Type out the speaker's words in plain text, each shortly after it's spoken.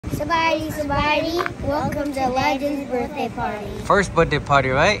Sabari, welcome to Legend's birthday party. First birthday party,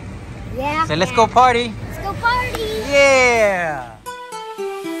 right? Yeah. So let's go party. Let's go party. Yeah.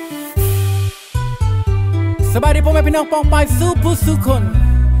 สบายดีพ่อแม่พี่น้องปองไปสู้ผู้สู้คน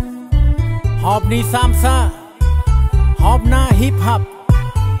หอบนี้สามซ่าหอบหน้าฮิปฮอป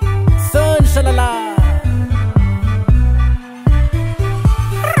เซิร์นชลาลา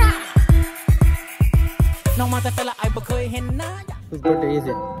น้องมาแต่แต่ละไอ้บ่เคยเห็นหน้า Whose birthday is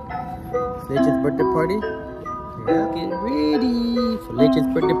it? Legend's birthday party? Yeah, get ready for Legend's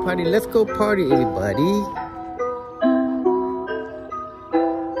birthday party. Let's go party, everybody.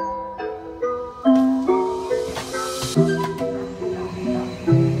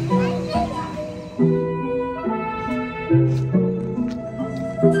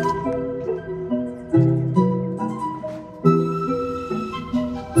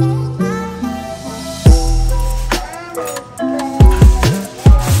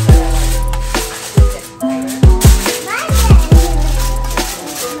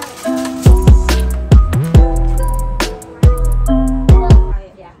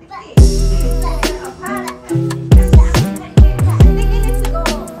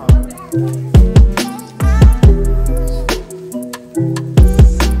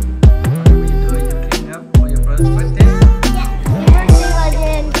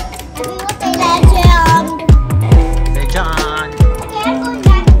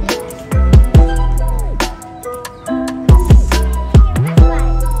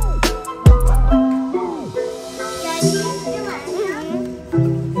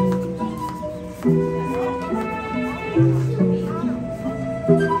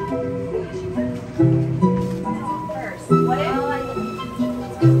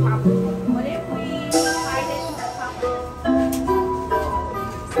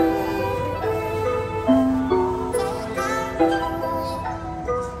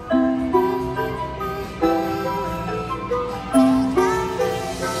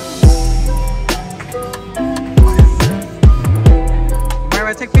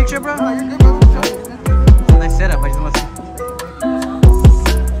 Take picture, bro? Oh, you're good, bro. Nice setup. I just want to see.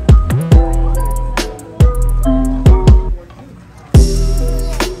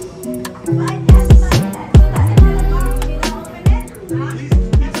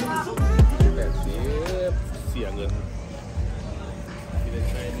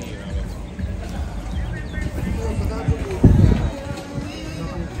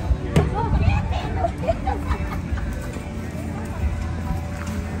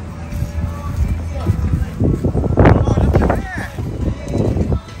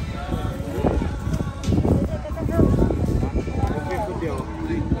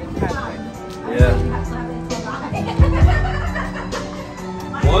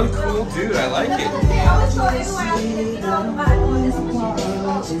 One cool dude, I like it.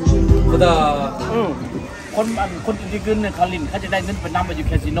 คนที่ขึ้นเนี่ยเขาลินเขาจะได้เงินไปนำไปอยู่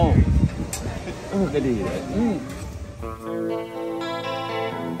คาสิโนก็ดีเลย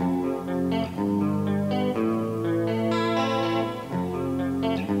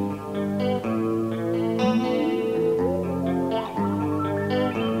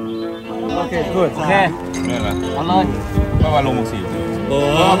โอเค good โอเคนี่แหละ เอาเลย เมื่อวานลงหมกสี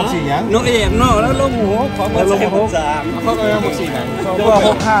หมกสียัง นกเอ็มนกแล้วลงหมูขอเบอร์ลงหมูเขาก็ยังหมกสีนะ เจ้าว่า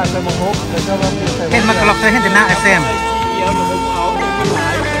65ใส่หมก6เจ้าว่าเห็นมันกรอบใส่ให้แต่หน้า SM เดี๋ยวหนูเอาไปหลา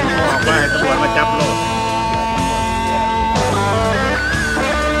ยว่าให้ตำรวจมาจับโลด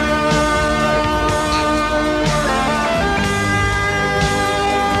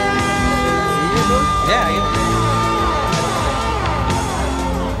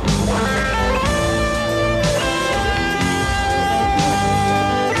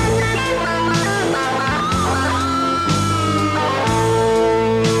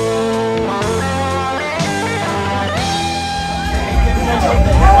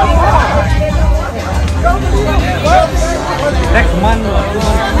Next month.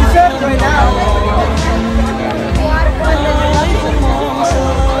 Right now.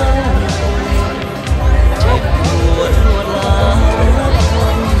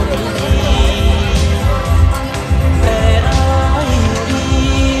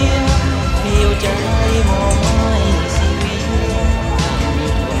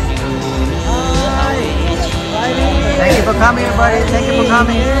 Thank you for coming, everybody. Thank you for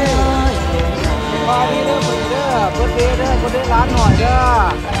coming. มาดีเด้อเพื่อนเด้อเพื่อนร้านหน่อยเด้อ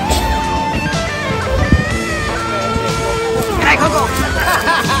ไอ้เขาก็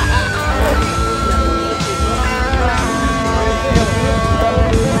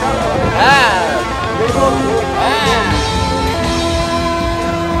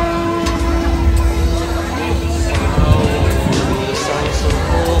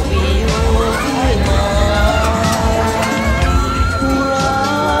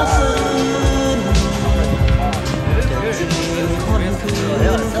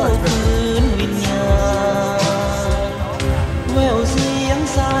ยง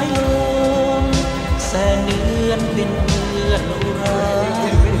สายลมแสงเดือนเป็นเพื่อนอุรา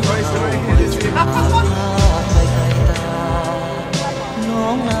ภาพไกลไกลตาน้อ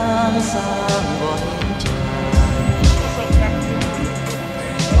งนางสร้างบ่เห็นใจ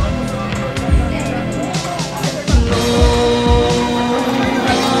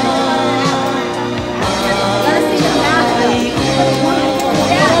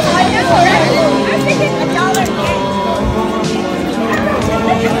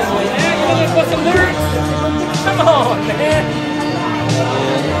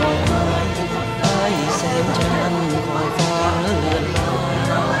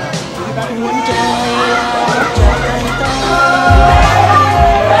หัวใจจากใจตา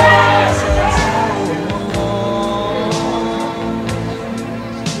แสนเศร้าม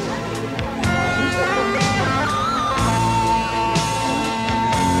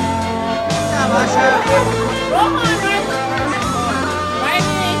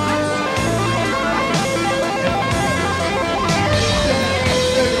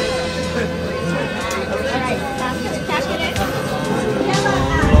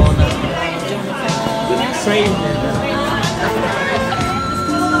Straight.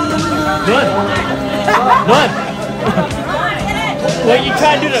 Good. Good. Well, you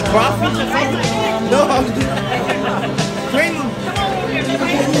try to do the crawfish or something? No, I'm training.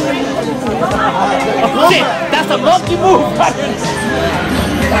 Oh, shit, that's a monkey move.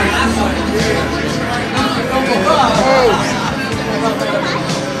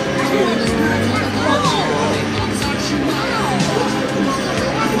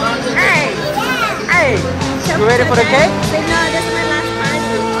 Hey, you ready for the cake? No, this is my last party.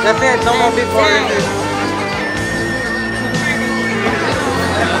 That's it, no more people.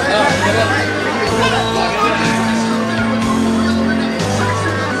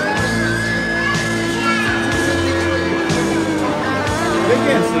 They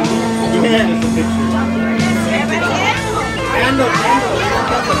can't see. Yeah, it's a picture. Candle.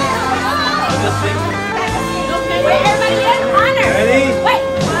 Wait, everybody in? Honor. Ready? Wait.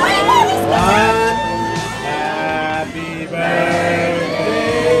 One. Happy birthday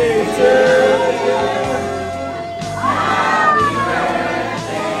to you. Happy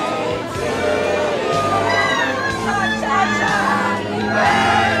birthday to you. Happy birthday, dear.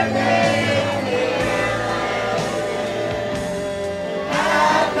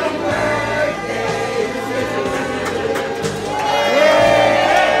 Happy birthday to you.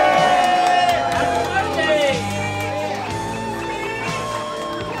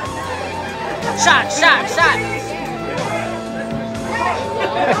 Shot.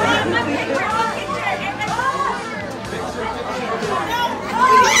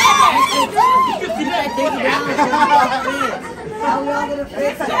 How we all gonna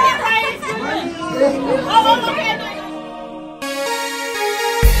fix it?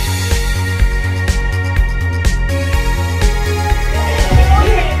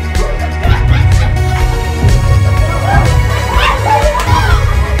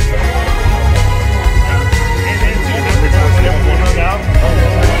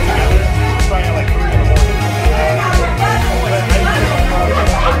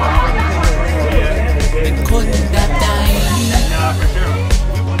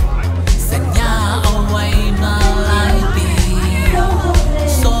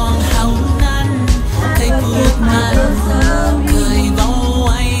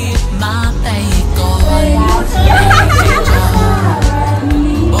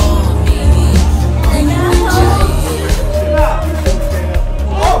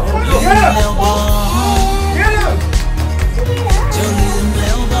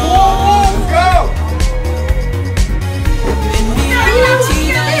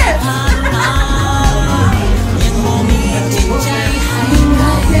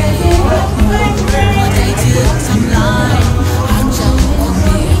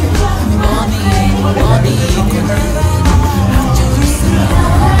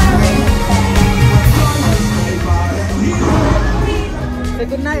 Say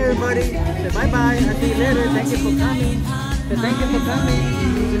good night, everybody. Say bye-bye. I'll see you later. Thank you for coming. Say thank you for coming.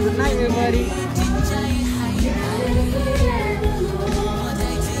 Say good night, everybody.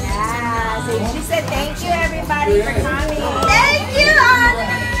 Yeah, so she said thank you everybody for coming. Thank you,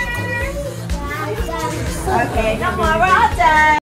 Honor. Okay, no more. We're all done.